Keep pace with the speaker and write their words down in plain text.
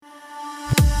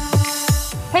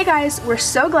Hey guys, we're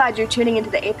so glad you're tuning into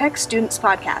the Apex Students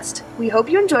podcast. We hope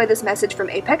you enjoy this message from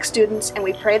Apex students, and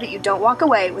we pray that you don't walk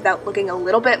away without looking a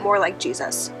little bit more like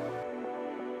Jesus.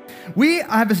 We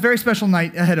have this very special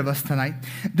night ahead of us tonight.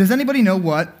 Does anybody know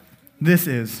what this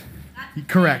is?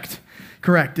 Correct.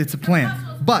 It's a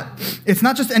plant. But it's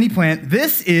not just any plant.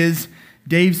 This is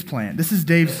Dave's plant. This is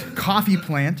Dave's coffee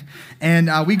plant. And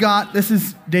this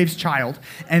is Dave's child.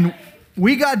 And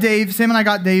we got Dave, Sam and I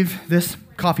got Dave this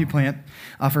coffee plant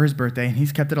for his birthday. And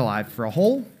he's kept it alive for a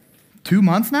whole 2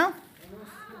 months now.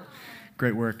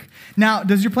 Great work. Now,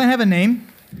 does your plant have a name?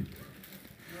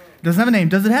 Doesn't have a name.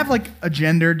 Does it have like a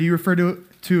gender? Do you refer to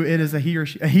it as a he or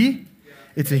she? A he?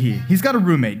 It's a he. He's got a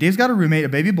roommate. Dave's got a roommate, a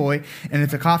baby boy, and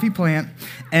it's a coffee plant.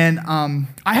 And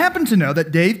I happen to know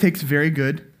that Dave takes very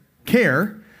good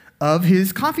care of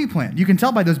his coffee plant. You can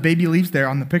tell by those baby leaves there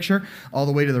on the picture, all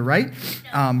the way to the right.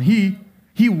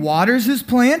 He waters his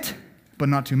plant, but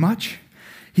not too much.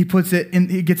 He puts it in.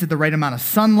 He gets it the right amount of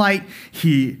sunlight.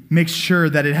 He makes sure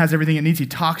that it has everything it needs. He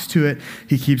talks to it.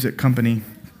 He keeps it company.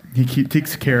 He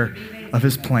takes care of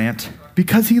his plant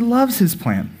because he loves his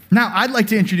plant. Now, I'd like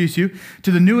to introduce you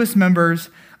to the newest members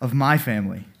of my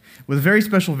family with a very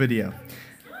special video.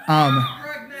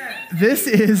 This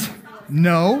is,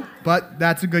 no, but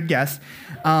that's a good guess.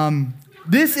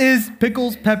 This is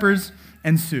Pickles, Peppers,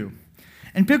 and Sue.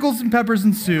 And Pickles and Peppers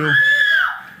and Sue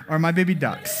are my baby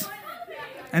ducks.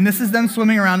 And this is them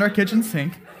swimming around our kitchen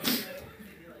sink.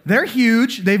 They're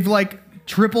huge. They've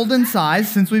tripled in size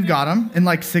since we've got them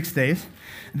in 6 days.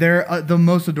 They're the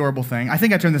most adorable thing. I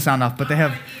think I turned the sound off, but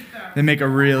they make a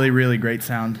really, really great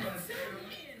sound.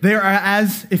 They are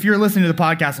if you're listening to the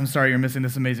podcast, I'm sorry you're missing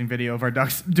this amazing video of our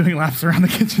ducks doing laps around the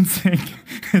kitchen sink.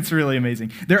 It's really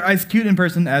amazing. They're as cute in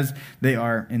person as they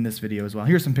are in this video as well.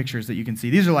 Here's some pictures that you can see.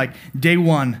 These are day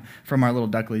one from our little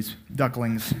ducklings.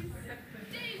 Duckies.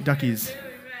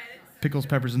 Pickles,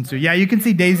 Peppers, and Sue. Yeah, you can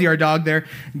see Daisy, our dog, there,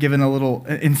 giving a little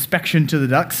inspection to the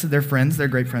ducks. They're friends. They're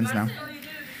great friends now.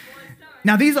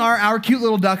 Now, these are our cute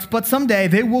little ducks, but someday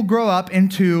they will grow up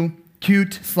into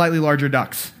cute, slightly larger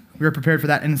ducks. We are prepared for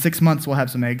that. In 6 months, we'll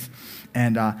have some eggs.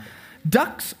 And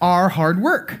ducks are hard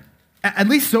work. At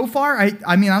least so far.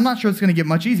 I mean, I'm not sure it's going to get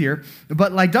much easier.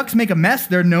 But ducks make a mess.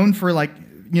 They're known for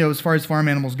as far as farm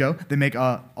animals go, they make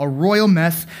a royal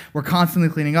mess. We're constantly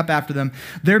cleaning up after them.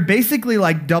 They're basically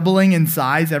doubling in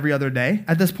size every other day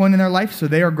at this point in their life. So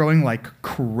they are growing like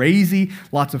crazy,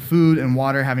 lots of food and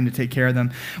water, having to take care of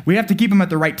them. We have to keep them at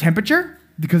the right temperature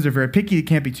because they're very picky. It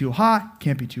can't be too hot,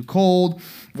 can't be too cold.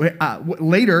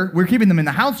 Later, we're keeping them in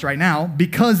the house right now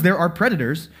because there are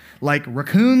predators like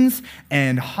raccoons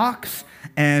and hawks.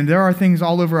 And there are things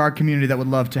all over our community that would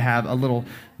love to have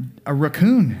a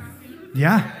raccoon.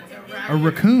 Yeah, a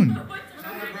raccoon.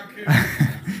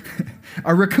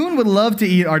 A raccoon would love to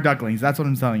eat our ducklings. That's what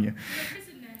I'm telling you.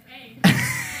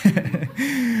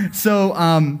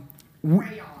 So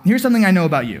here's something I know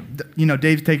about you.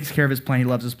 Dave takes care of his plant. He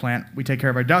loves his plant. We take care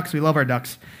of our ducks. We love our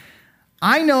ducks.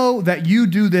 I know that you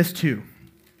do this too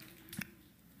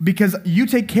because you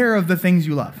take care of the things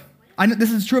you love. I know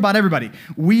this is true about everybody.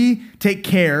 We take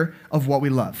care of what we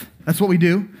love. That's what we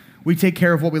do. We take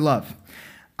care of what we love.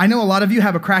 I know a lot of you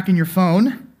have a crack in your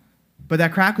phone, but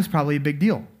that crack was probably a big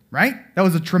deal, right? That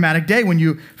was a traumatic day when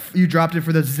you dropped it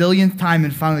for the zillionth time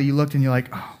and finally you looked and you're like,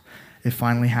 oh, it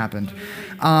finally happened.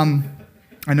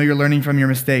 I know you're learning from your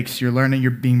mistakes. You're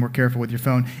being more careful with your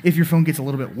phone. If your phone gets a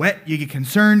little bit wet, you get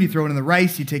concerned. You throw it in the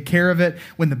rice. You take care of it.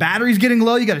 When the battery's getting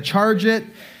low, you got to charge it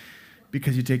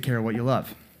because you take care of what you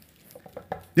love.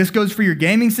 This goes for your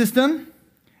gaming system,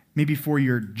 maybe for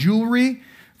your jewelry,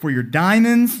 for your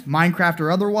diamonds, Minecraft or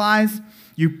otherwise.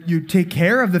 You take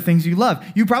care of the things you love.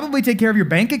 You probably take care of your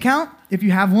bank account if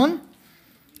you have one.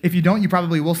 If you don't, you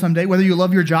probably will someday. Whether you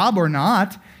love your job or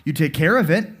not, you take care of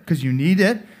it because you need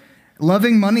it.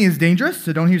 Loving money is dangerous,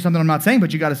 so don't hear something I'm not saying,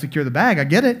 but you got to secure the bag. I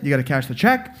get it. You got to cash the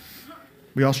check.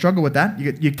 We all struggle with that.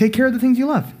 You take care of the things you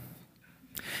love.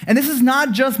 And this is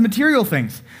not just material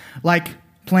things like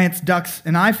plants, ducks,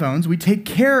 and iPhones. We take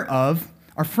care of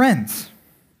our friends.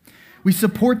 We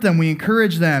support them. We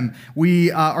encourage them.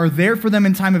 We are there for them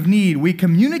in time of need. We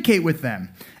communicate with them.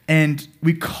 And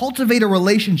we cultivate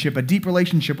a deep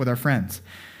relationship with our friends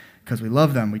because we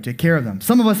love them. We take care of them.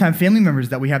 Some of us have family members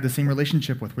that we have the same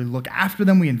relationship with. We look after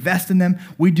them. We invest in them.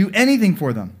 We do anything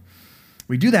for them.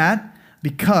 We do that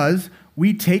because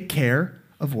we take care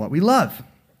of what we love.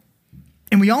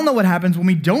 And we all know what happens when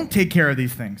we don't take care of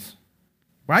these things.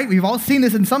 Right? We've all seen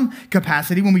this in some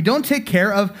capacity. When we don't take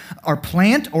care of our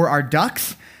plant or our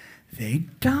ducks, they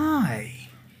die.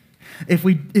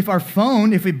 If our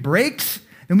phone breaks,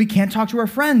 then we can't talk to our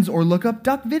friends or look up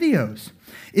duck videos.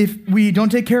 If we don't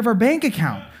take care of our bank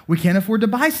account, we can't afford to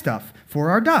buy stuff for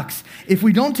our ducks. If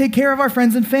we don't take care of our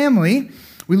friends and family,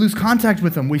 we lose contact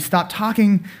with them. We stop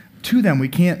talking to them. We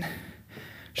can't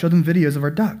show them videos of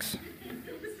our ducks.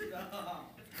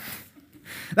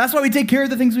 That's why we take care of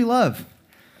the things we love.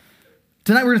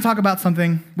 Tonight we're going to talk about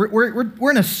something. We're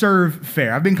in a serve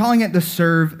fair. I've been calling it the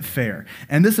serve fair.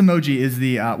 And this emoji is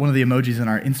the one of the emojis in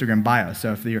our Instagram bio.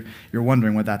 So if you're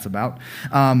wondering what that's about.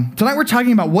 Tonight we're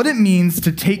talking about what it means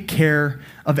to take care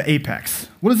of Apex.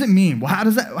 What does it mean? Well,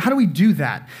 how do we do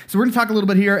that? So we're going to talk a little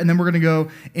bit here, and then we're going to go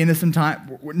into some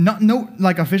time. No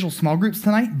like official small groups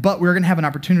tonight, but we're going to have an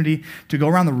opportunity to go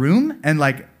around the room and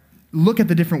like look at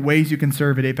the different ways you can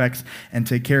serve at Apex and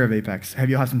take care of Apex.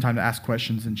 You'll have some time to ask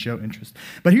questions and show interest.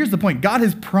 But here's the point. God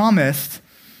has promised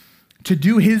to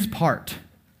do his part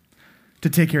to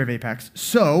take care of Apex.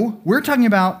 So we're talking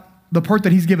about the part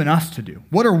that he's given us to do.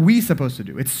 What are we supposed to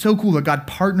do? It's so cool that God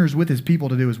partners with his people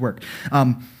to do his work.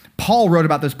 Paul wrote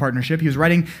about this partnership. He was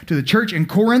writing to the church in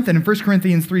Corinth, and in 1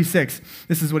 Corinthians 3:6,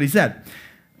 this is what he said.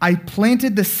 I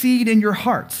planted the seed in your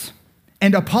hearts,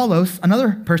 and Apollos,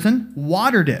 another person,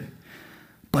 watered it.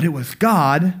 But it was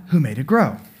God who made it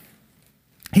grow.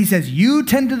 He says, you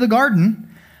tend to the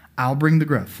garden, I'll bring the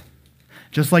growth.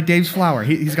 Just like Dave's flower.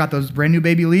 He's got those brand new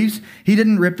baby leaves. He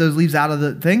didn't rip those leaves out of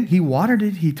the thing. He watered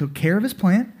it. He took care of his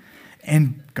plant,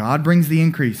 and God brings the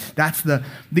increase. That's the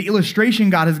illustration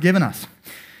God has given us.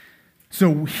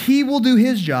 So he will do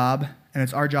his job, and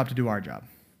it's our job to do our job.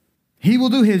 He will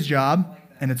do his job,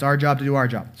 and it's our job to do our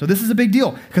job. So this is a big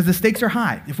deal because the stakes are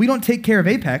high. If we don't take care of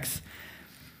Apex,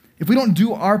 if we don't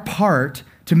do our part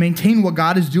to maintain what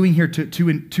God is doing here,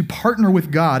 to partner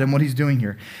with God and what he's doing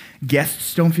here,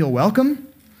 guests don't feel welcome,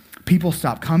 people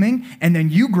stop coming, and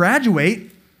then you graduate,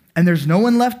 and there's no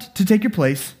one left to take your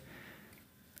place,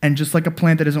 and just like a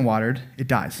plant that isn't watered, it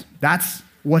dies. That's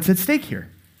what's at stake here.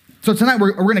 So tonight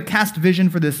we're going to cast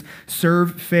vision for this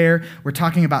serve fair. We're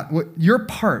talking about your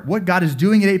part, what God is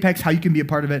doing at Apex, how you can be a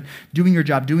part of it, doing your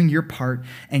job, doing your part,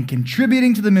 and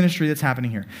contributing to the ministry that's happening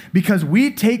here. Because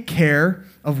we take care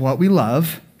of what we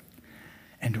love,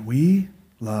 and we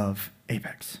love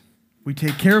Apex. We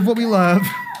take care of what we love,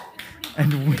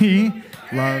 and we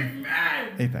love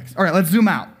Apex. All right, let's zoom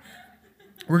out.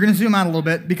 We're going to zoom out a little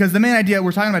bit because the main idea,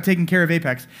 we're talking about taking care of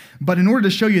Apex. But in order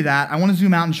to show you that, I want to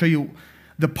zoom out and show you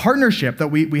the partnership that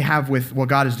we have with what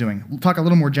God is doing. We'll talk a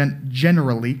little more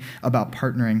generally about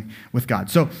partnering with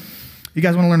God. So, you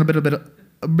guys want to learn a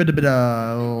bit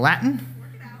of Latin?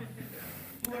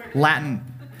 Latin.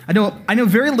 I know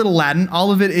very little Latin.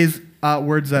 All of it is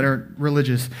words that are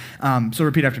religious. So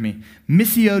repeat after me.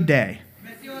 Missio Dei.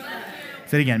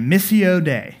 Say it again. Missio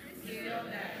Dei.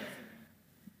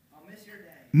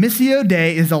 Missio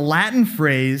Dei is a Latin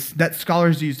phrase that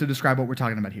scholars use to describe what we're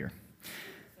talking about here.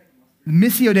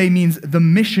 Missio Dei means the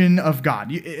mission of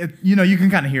God. You can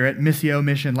kind of hear it. Missio,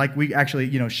 mission, like we actually,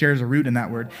 shares a root in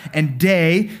that word. And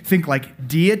Dei, think like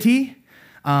deity,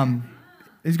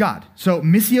 is God. So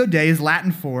Missio Dei is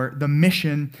Latin for the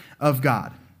mission of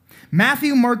God.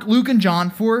 Matthew, Mark, Luke, and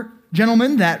John, 4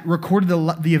 gentlemen that recorded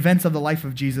the events of the life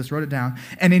of Jesus, wrote it down.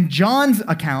 And in John's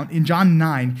account, in John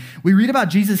 9, we read about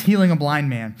Jesus healing a blind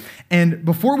man. And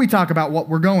before we talk about what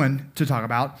we're going to talk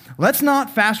about, let's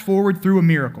not fast forward through a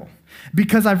miracle.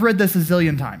 Because I've read this a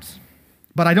zillion times.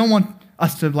 But I don't want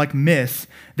us to miss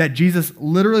that Jesus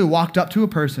literally walked up to a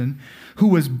person who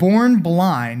was born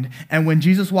blind, and when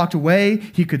Jesus walked away,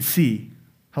 he could see.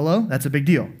 Hello? That's a big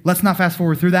deal. Let's not fast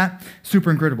forward through that.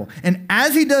 Super incredible. And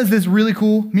as he does this really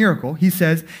cool miracle, he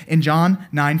says in John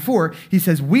 9:4, he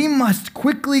says, we must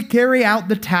quickly carry out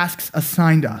the tasks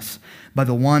assigned us by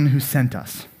the one who sent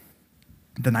us.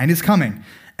 The night is coming,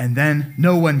 and then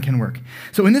no one can work.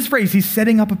 So in this phrase, he's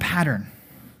setting up a pattern.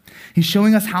 He's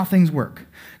showing us how things work.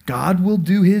 God will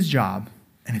do his job,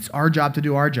 and it's our job to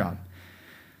do our job.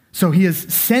 So he has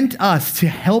sent us to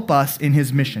help us in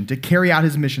his mission, to carry out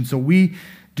his mission, so we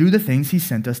do the things he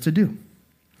sent us to do.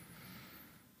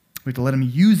 We have to let him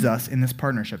use us in this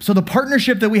partnership. So the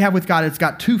partnership that we have with God, it's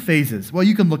got 2 phases. Well,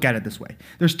 you can look at it this way.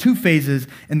 There's 2 phases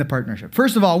in the partnership.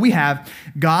 First of all, we have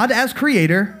God as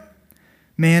creator,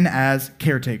 man as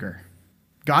caretaker.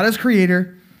 God as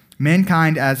creator,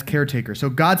 mankind as caretaker. So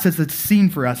God sets the scene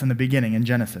for us in the beginning in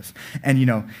Genesis. And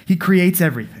he creates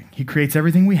everything. He creates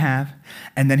everything we have,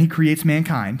 and then he creates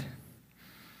mankind.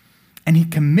 And he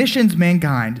commissions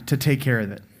mankind to take care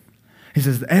of it. He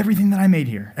says, everything that I made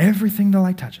here, everything the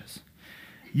light touches,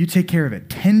 you take care of it,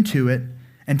 tend to it,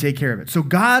 and take care of it. So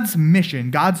God's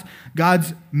mission, the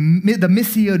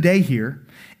Missio Dei here,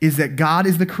 is that God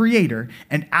is the creator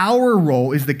and our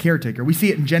role is the caretaker. We see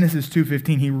it in Genesis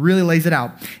 2:15. He really lays it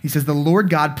out. He says, the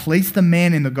Lord God placed the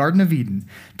man in the Garden of Eden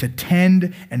to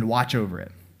tend and watch over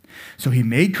it. So he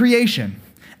made creation,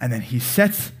 and then he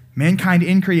sets mankind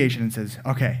in creation and says,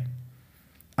 okay,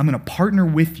 I'm going to partner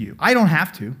with you. I don't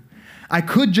have to. I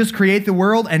could just create the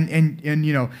world and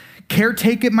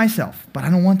caretake it myself, but I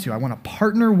don't want to. I want to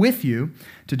partner with you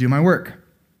to do my work.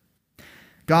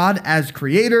 God as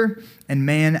creator and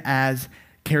man as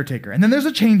caretaker. And then there's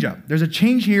a change up. There's a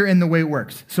change here in the way it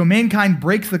works. So mankind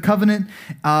breaks the covenant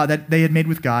that they had made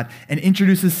with God and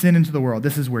introduces sin into the world.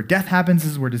 This is where death happens.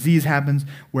 This is where disease happens,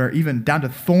 where even down to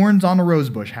thorns on a rose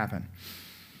bush happen.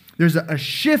 There's a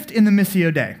shift in the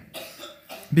Missio Dei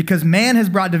because man has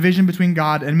brought division between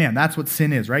God and man. That's what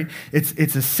sin is, right?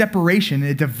 It's a separation.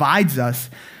 It divides us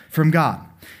from God.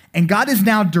 And God is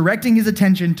now directing his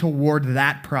attention toward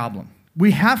that problem.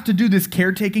 We have to do this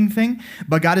caretaking thing,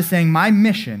 but God is saying, my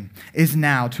mission is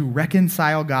now to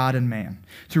reconcile God and man,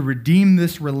 to redeem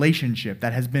this relationship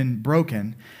that has been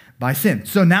broken by sin.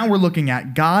 So now we're looking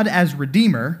at God as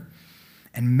redeemer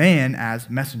and man as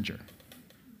messenger.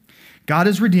 God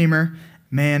as redeemer,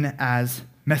 man as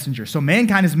messenger. So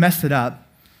mankind has messed it up,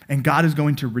 and God is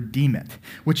going to redeem it,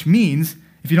 which means,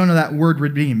 if you don't know that word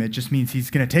redeem, it just means he's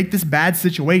going to take this bad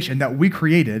situation that we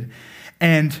created,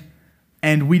 and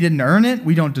we didn't earn it,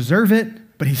 we don't deserve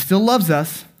it, but he still loves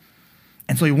us,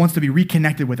 and so he wants to be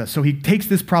reconnected with us. So he takes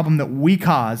this problem that we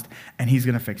caused, and he's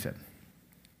going to fix it.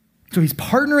 So he's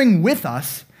partnering with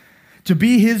us to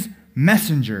be his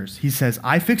messengers. He says,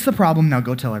 I fixed the problem, now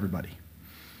go tell everybody.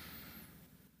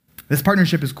 This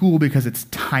partnership is cool because it's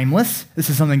timeless. This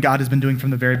is something God has been doing from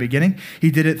the very beginning.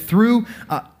 He did it through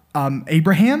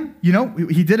Abraham.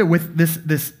 He did it with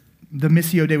the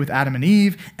Missio Dei with Adam and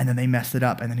Eve, and then they messed it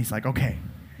up. And then he's like, okay,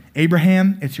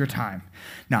 Abraham, it's your time.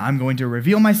 Now I'm going to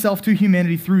reveal myself to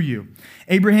humanity through you.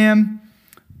 Abraham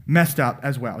messed up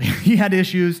as well. He had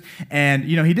issues, and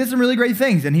he did some really great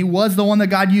things, and he was the one that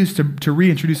God used to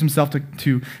reintroduce himself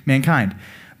to mankind.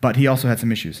 But he also had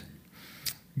some issues.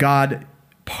 God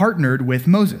partnered with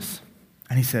Moses,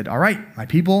 and he said, all right, my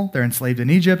people, they're enslaved in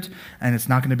Egypt, and it's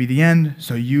not going to be the end,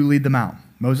 so you lead them out.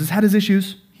 Moses had his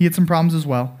issues. He had some problems as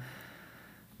well.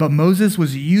 But Moses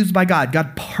was used by God.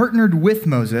 God partnered with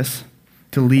Moses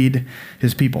to lead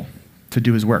his people, to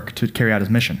do his work, to carry out his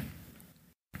mission,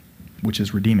 which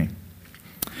is redeeming.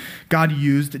 God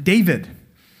used David,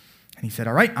 and he said,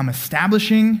 all right, I'm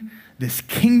establishing this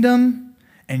kingdom,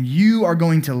 and you are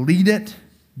going to lead it.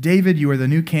 David, you are the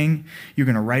new king. You're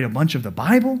going to write a bunch of the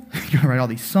Bible. You're going to write all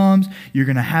these Psalms. You're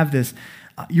going to have this,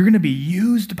 you're going to be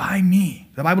used by me.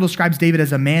 The Bible describes David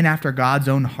as a man after God's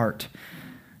own heart.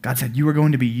 God said, you are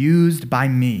going to be used by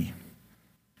me.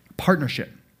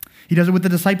 Partnership. He does it with the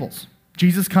disciples.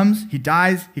 Jesus comes, he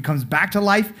dies, he comes back to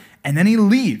life, and then he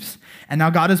leaves. And now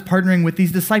God is partnering with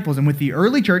these disciples and with the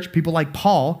early church, people like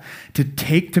Paul, to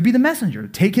be the messenger, to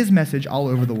take his message all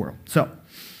over the world. So,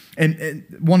 and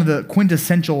one of the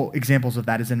quintessential examples of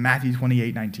that is in Matthew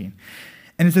 28:19.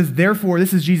 And it says, therefore,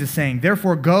 this is Jesus saying,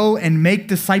 therefore go and make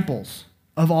disciples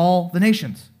of all the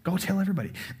nations. Go tell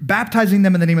everybody. Baptizing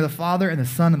them in the name of the Father and the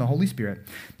Son and the Holy Spirit.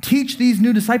 Teach these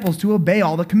new disciples to obey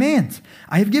all the commands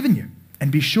I have given you.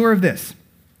 And be sure of this.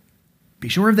 Be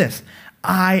sure of this.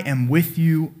 I am with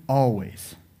you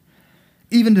always,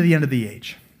 even to the end of the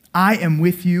age. I am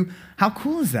with you. How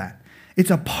cool is that? It's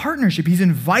a partnership. He's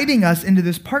inviting us into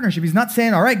this partnership. He's not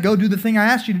saying, all right, go do the thing I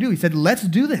asked you to do. He said, let's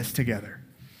do this together.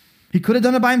 He could have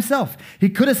done it by himself. He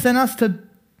could have sent us to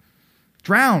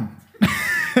drown.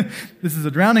 This is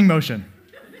a drowning motion.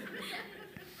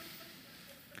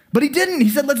 But he didn't. He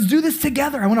said, let's do this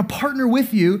together. I want to partner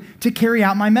with you to carry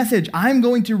out my message. I'm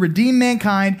going to redeem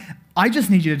mankind. I just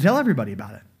need you to tell everybody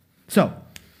about it. So,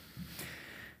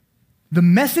 the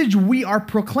message we are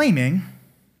proclaiming,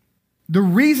 the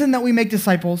reason that we make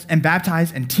disciples and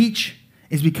baptize and teach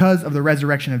is because of the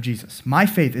resurrection of Jesus. My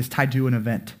faith is tied to an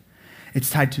event. It's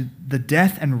tied to the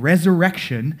death and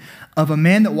resurrection of a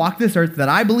man that walked this earth that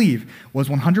I believe was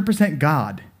 100%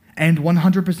 God and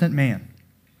 100% man.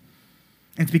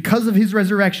 And it's because of his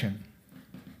resurrection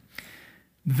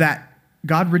that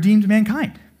God redeemed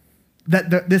mankind.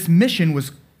 That this mission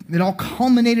it all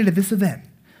culminated at this event,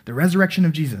 the resurrection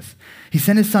of Jesus. He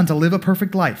sent his son to live a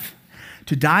perfect life,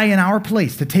 to die in our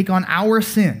place, to take on our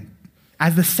sin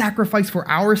as the sacrifice for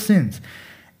our sins.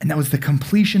 And that was the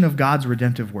completion of God's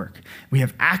redemptive work. We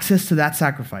have access to that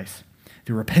sacrifice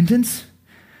through repentance,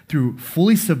 through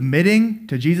fully submitting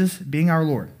to Jesus being our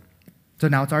Lord. So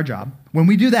now it's our job. When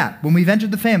we do that, when we've entered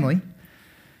the family,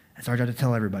 It's our job to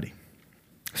tell everybody.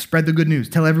 Spread the good news.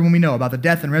 Tell everyone we know about the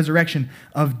death and resurrection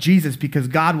of Jesus, because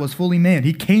God was fully man.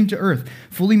 He came to earth,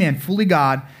 fully man, fully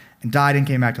God, and died and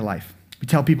came back to life. We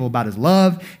tell people about his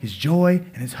love, his joy,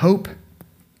 and his hope,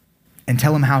 and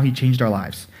tell them how he changed our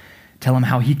lives. Tell them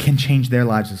how he can change their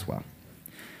lives as well.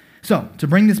 So, to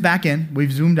bring this back in,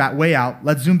 we've zoomed out way out.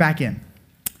 Let's zoom back in.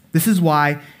 This is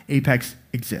why Apex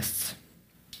exists.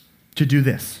 To do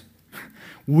this.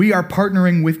 We are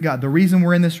partnering with God. The reason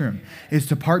we're in this room is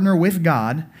to partner with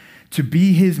God to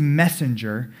be his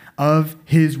messenger of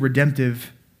his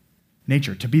redemptive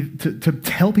nature, to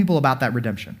tell people about that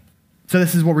redemption. So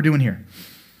this is what we're doing here.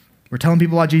 We're telling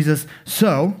people about Jesus,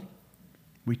 so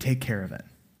we take care of it.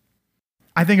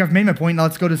 I think I've made my point. Now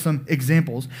let's go to some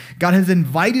examples. God has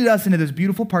invited us into this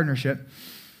beautiful partnership,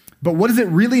 but what does it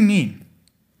really mean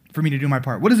for me to do my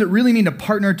part? What does it really mean to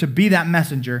partner to be that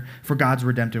messenger for God's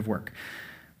redemptive work?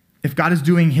 If God is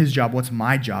doing his job, what's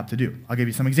my job to do? I'll give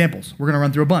you some examples. We're going to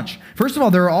run through a bunch. First of all,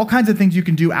 there are all kinds of things you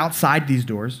can do outside these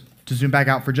doors. To zoom back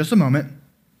out for just a moment,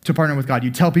 to partner with God.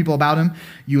 You tell people about him.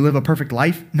 You live a perfect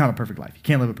life. Not a perfect life. You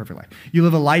can't live a perfect life. You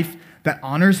live a life that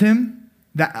honors him,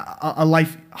 a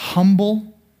life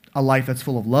humble, a life that's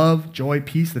full of love, joy,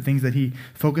 peace, the things that he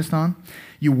focused on.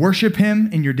 You worship him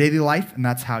in your daily life, and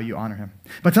that's how you honor him.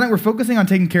 But tonight we're focusing on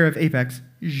taking care of Apex.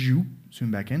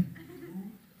 Zoom back in.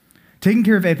 Taking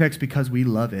care of Apex because we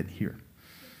love it here.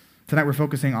 Tonight we're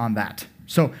focusing on that.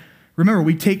 So remember,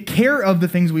 we take care of the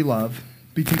things we love.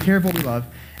 We take care of what we love,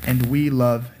 and we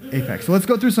love Apex. So let's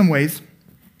go through some ways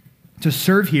to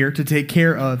serve here, to take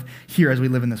care of here as we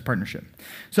live in this partnership.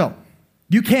 So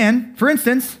you can, for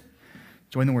instance,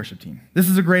 join the worship team. This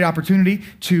is a great opportunity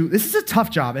this is a tough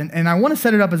job, and I want to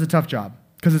set it up as a tough job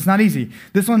because it's not easy.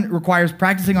 This one requires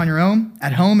practicing on your own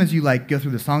at home as you go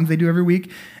through the songs they do every week.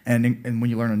 And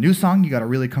when you learn a new song, you got to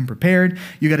really come prepared.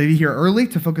 You got to be here early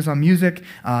to focus on music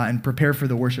and prepare for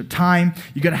the worship time.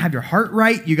 You got to have your heart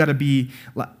right. You got to be,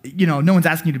 no one's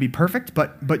asking you to be perfect,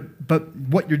 but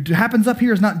what happens up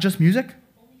here is not just music.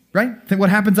 Right? What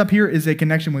happens up here is a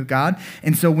connection with God.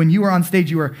 And so when you are on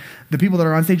stage, the people that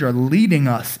are on stage are leading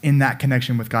us in that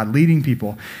connection with God, leading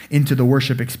people into the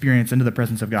worship experience, into the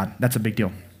presence of God. That's a big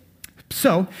deal.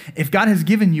 So if God has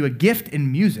given you a gift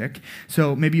in music,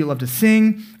 so maybe you love to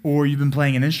sing, or you've been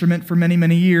playing an instrument for many,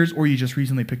 many years, or you just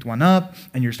recently picked one up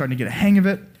and you're starting to get a hang of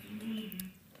it,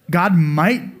 God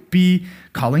might be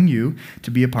calling you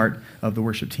to be a part of the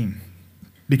worship team.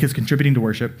 Because contributing to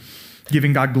worship,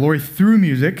 giving God glory through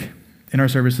music in our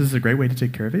services is a great way to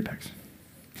take care of Apex.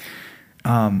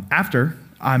 After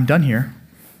I'm done here,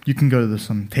 you can go to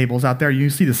some tables out there. You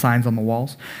see the signs on the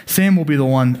walls. Sam will be the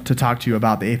one to talk to you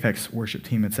about the Apex worship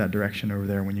team. It's that direction over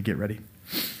there when you get ready.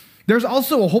 There's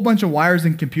also a whole bunch of wires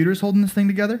and computers holding this thing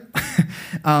together.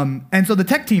 And so the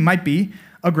tech team might be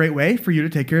a great way for you to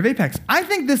take care of Apex. I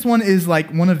think this one is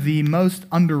one of the most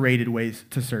underrated ways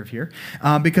to serve here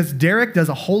because Derek does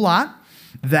a whole lot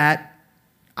that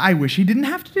I wish he didn't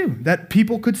have to do, that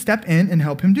people could step in and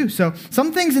help him do. So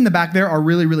some things in the back there are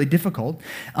really, really difficult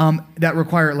that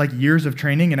require years of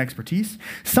training and expertise.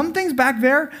 Some things back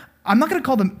there, I'm not going to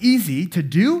call them easy to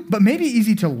do, but maybe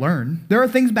easy to learn. There are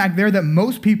things back there that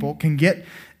most people can get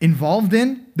involved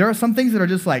in. There are some things that are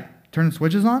just turning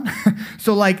switches on.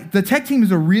 So the tech team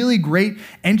is a really great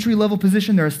entry-level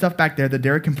position. There is stuff back there that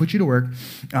Derek can put you to work.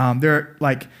 They're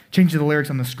changing the lyrics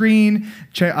on the screen,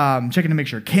 checking to make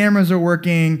sure cameras are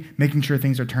working, making sure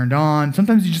things are turned on.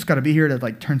 Sometimes you just got to be here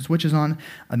to turn switches on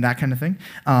and that kind of thing.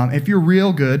 If you're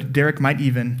real good, Derek might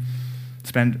even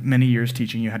spend many years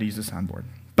teaching you how to use a soundboard.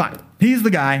 But he's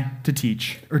the guy to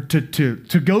teach or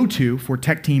to go to for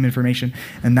tech team information,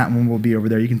 and that one will be over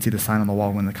there. You can see the sign on the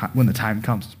wall when the time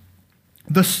comes.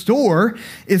 The store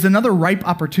is another ripe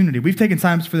opportunity. We've taken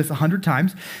sign-ups for this 100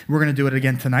 times. We're going to do it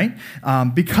again tonight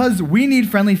because we need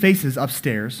friendly faces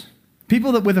upstairs.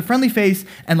 People with a friendly face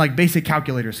and basic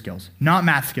calculator skills, not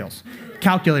math skills,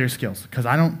 calculator skills. Because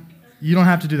you don't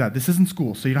have to do that. This isn't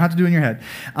school, so you don't have to do it in your head.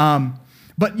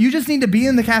 But you just need to be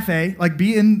in the cafe,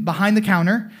 be in behind the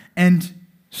counter and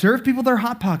serve people their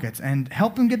Hot Pockets and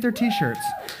help them get their T-shirts.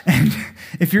 And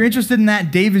if you're interested in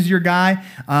that, Dave is your guy.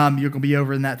 You're going to be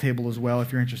over in that table as well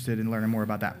if you're interested in learning more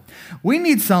about that. We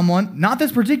need someone, not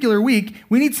this particular week,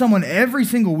 we need someone every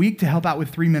single week to help out with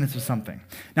 3 minutes of something.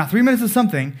 Now, 3 minutes of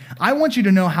something, I want you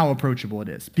to know how approachable it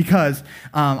is because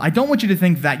I don't want you to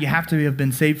think that you have to have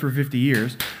been saved for 50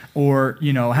 years or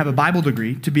have a Bible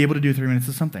degree to be able to do 3 minutes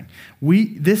of something.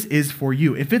 This is for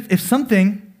you. If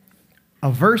something,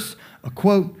 a verse, a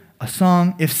quote, a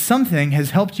song, if something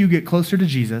has helped you get closer to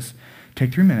Jesus,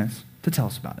 take 3 minutes to tell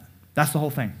us about it. That's the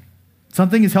whole thing.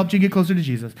 Something has helped you get closer to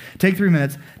Jesus. Take 3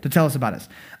 minutes to tell us about it.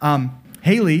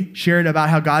 Haley shared about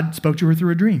how God spoke to her through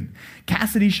a dream.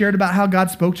 Cassidy shared about how God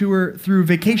spoke to her through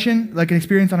vacation, like an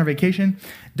experience on her vacation.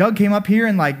 Doug came up here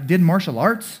and did martial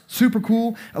arts. Super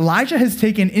cool. Elijah has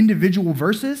taken individual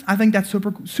verses. I think that's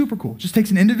super cool. Just takes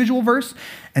an individual verse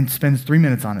and spends 3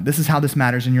 minutes on it. This is how this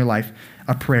matters in your life,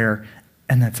 a prayer,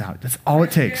 and that's out. That's all it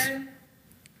takes.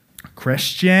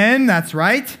 Christian, that's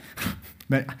right.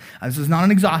 This is not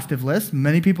an exhaustive list.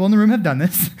 Many people in the room have done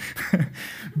this.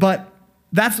 But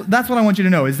that's what I want you to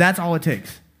know, is that's all it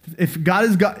takes.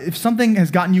 If something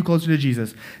has gotten you closer to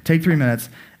Jesus, take 3 minutes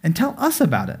and tell us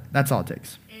about it. That's all it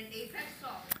takes.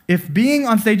 If being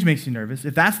on stage makes you nervous,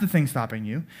 if that's the thing stopping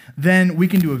you, then we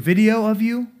can do a video of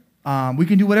you. We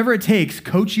can do whatever it takes,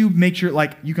 coach you, make sure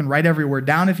you can write every word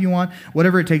down if you want,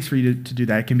 whatever it takes for you to do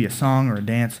that. It can be a song or a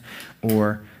dance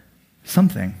or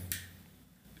something.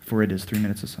 For it is 3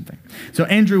 minutes of something. So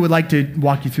Andrew would like to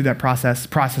walk you through that process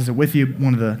it with you.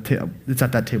 It's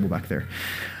at that table back there.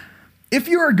 If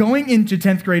you are going into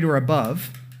 10th grade or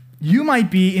above, you might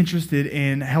be interested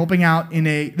in helping out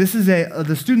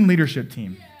the student leadership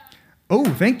team. Oh,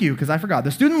 thank you, because I forgot.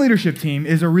 The student leadership team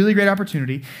is a really great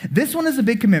opportunity. This one is a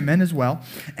big commitment as well.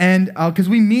 And because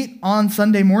we meet on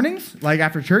Sunday mornings,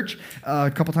 after church,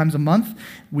 a couple times a month,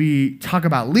 we talk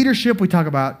about leadership. We talk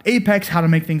about Apex, how to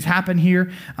make things happen here.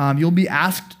 You'll be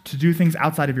asked to do things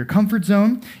outside of your comfort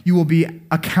zone. You will be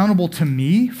accountable to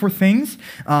me for things,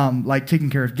 like taking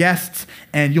care of guests,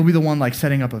 and you'll be the one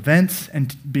setting up events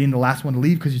and being the last one to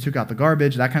leave because you took out the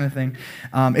garbage, that kind of thing.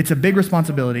 It's a big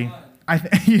responsibility.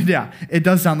 Yeah, it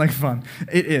does sound like fun.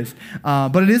 It is.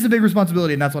 But it is a big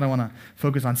responsibility, and that's what I want to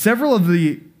focus on. Several of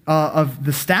the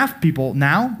staff people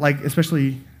now,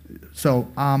 especially,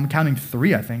 I'm counting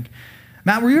 3, I think.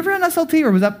 Matt, were you ever on SLT,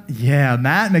 or was that? Yeah,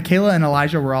 Matt, Michaela, and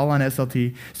Elijah were all on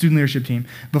SLT, student leadership team,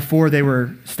 before they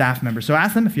were staff members. So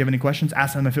ask them if you have any questions.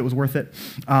 Ask them if it was worth it.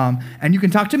 And you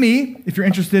can talk to me if you're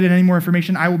interested in any more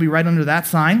information. I will be right under that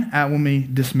sign when we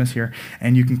dismiss here,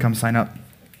 and you can come sign up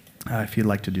if you'd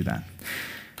like to do that.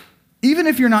 Even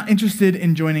if you're not interested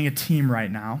in joining a team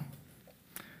right now,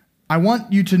 I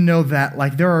want you to know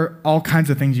that there are all kinds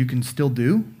of things you can still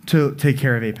do to take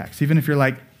care of Apex. Even if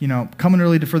you're coming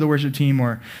early for the worship team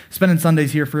or spending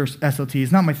Sundays here for SLT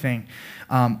is not my thing.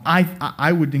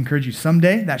 I would encourage you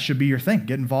someday that should be your thing.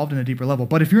 Get involved in a deeper level.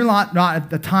 But if you're not at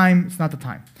the time, it's not the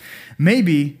time.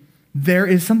 Maybe there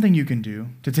is something you can do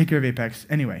to take care of Apex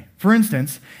anyway. For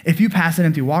instance, if you pass an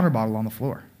empty water bottle on the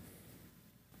floor,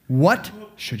 what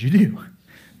should you do?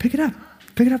 Pick it up.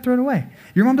 Pick it up, throw it away.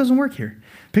 Your mom doesn't work here.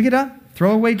 Pick it up,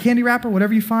 throw away candy wrapper,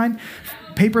 whatever you find.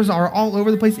 Papers are all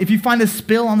over the place. If you find a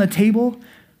spill on the table,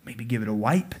 maybe give it a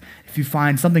wipe. If you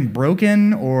find something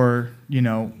broken or,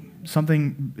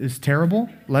 something is terrible,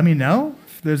 let me know.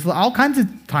 There's all kinds of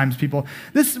times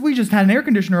we just had an air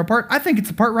conditioner apart. I think it's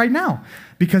apart right now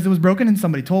because it was broken and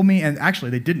somebody told me, and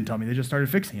actually they didn't tell me. They just started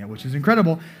fixing it, which is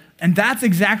incredible. And that's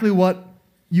exactly what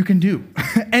you can do.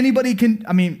 Anybody can,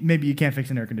 maybe you can't fix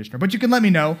an air conditioner, but you can let me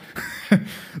know.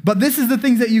 But this is the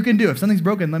things that you can do. If something's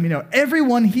broken, let me know.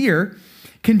 Everyone here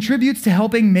contributes to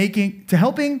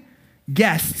helping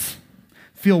guests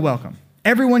feel welcome.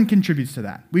 Everyone contributes to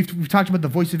that. We've talked about the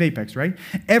voice of Apex, right?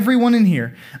 Everyone in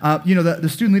here. The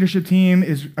student leadership team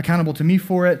is accountable to me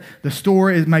for it. The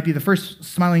store might be the first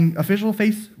smiling official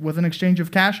face with an exchange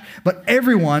of cash, but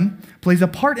everyone plays a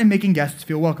part in making guests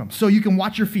feel welcome. So you can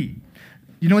watch your feet.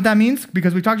 You know what that means?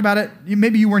 Because we talked about it.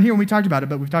 Maybe you weren't here when we talked about it,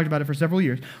 but we've talked about it for several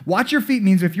years. Watch your feet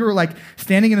means if you were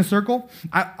standing in a circle.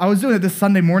 I was doing it this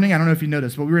Sunday morning. I don't know if you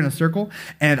noticed, but we were in a circle,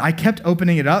 and I kept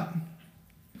opening it up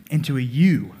into a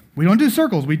U. We don't do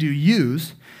circles. We do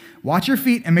U's. Watch your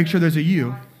feet and make sure there's a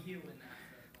U.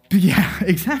 Yeah,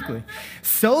 exactly.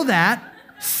 So that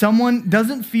someone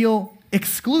doesn't feel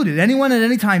excluded. Anyone at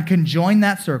any time can join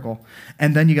that circle,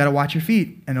 and then you got to watch your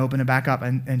feet and open it back up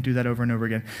and do that over and over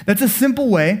again. That's a simple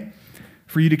way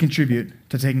for you to contribute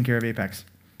to taking care of Apex,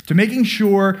 to making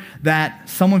sure that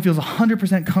someone feels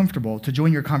 100% comfortable to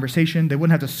join your conversation. They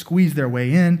wouldn't have to squeeze their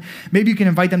way in. Maybe you can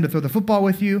invite them to throw the football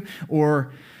with you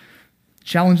or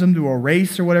challenge them to a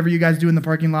race or whatever you guys do in the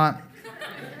parking lot.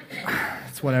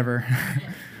 It's whatever.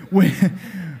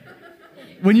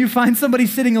 When you find somebody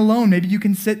sitting alone, maybe you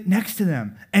can sit next to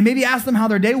them and maybe ask them how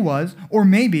their day was, or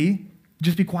maybe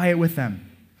just be quiet with them.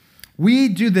 We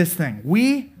do this thing.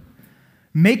 We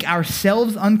make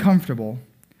ourselves uncomfortable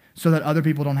so that other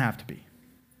people don't have to be.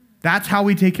 That's how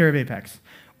we take care of Apex.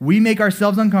 We make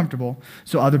ourselves uncomfortable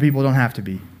so other people don't have to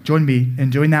be. Join me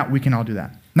in doing that. We can all do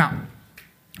that. Now,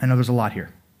 I know there's a lot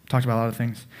here. Talked about a lot of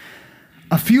things.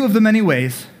 A few of the many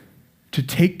ways to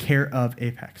take care of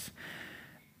Apex.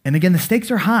 And again, the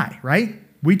stakes are high, right?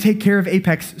 We take care of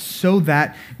Apex so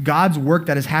that God's work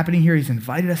that is happening here, he's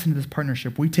invited us into this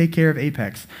partnership. We take care of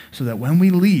Apex so that when we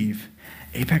leave,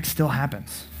 Apex still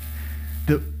happens.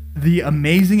 The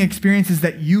amazing experiences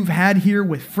that you've had here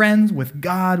with friends, with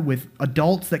God, with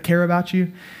adults that care about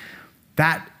you,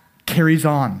 that carries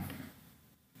on.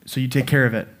 So you take care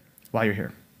of it while you're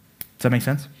here. Does that make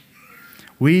sense?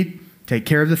 We take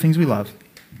care of the things we love,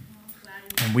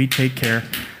 and we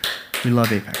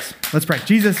love Apex. Let's pray.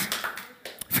 Jesus,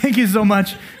 thank you so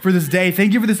much for this day.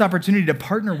 Thank you for this opportunity to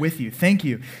partner with you. Thank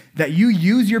you that you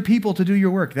use your people to do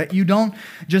your work, that you don't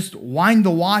just wind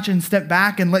the watch and step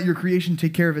back and let your creation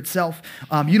take care of itself.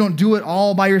 You don't do it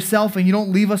all by yourself, and you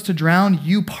don't leave us to drown.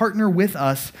 You partner with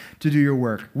us to do your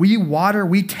work. We water,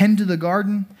 we tend to the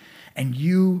garden, and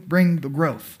you bring the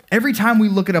growth. Every time we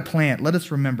look at a plant, let us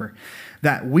remember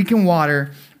that we can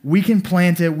water, we can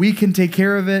plant it, we can take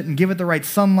care of it and give it the right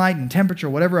sunlight and temperature,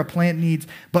 whatever a plant needs.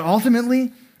 But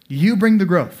ultimately, you bring the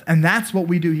growth. And that's what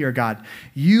we do here, God.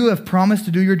 You have promised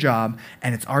to do your job,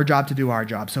 and it's our job to do our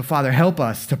job. So, Father, help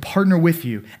us to partner with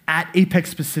you at Apex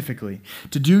specifically,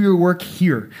 to do your work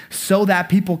here so that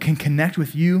people can connect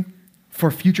with you for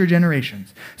future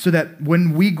generations, so that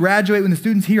when we graduate, when the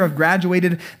students here have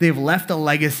graduated, they have left a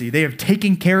legacy. They have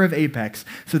taken care of Apex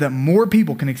so that more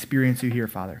people can experience you here,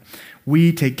 Father.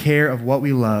 We take care of what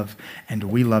we love, and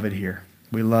we love it here.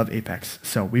 We love Apex.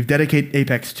 So we've dedicated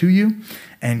Apex to you,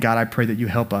 and God, I pray that you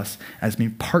help us as we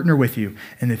partner with you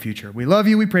in the future. We love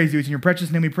you. We praise you. It's in your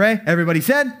precious name we pray. Everybody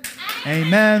said,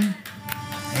 amen.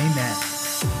 Amen.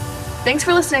 Thanks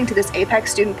for listening to this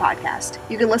Apex Student Podcast.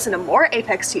 You can listen to more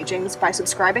Apex teachings by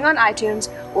subscribing on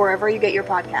iTunes or wherever you get your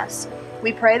podcasts.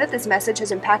 We pray that this message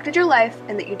has impacted your life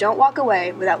and that you don't walk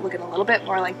away without looking a little bit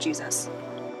more like Jesus.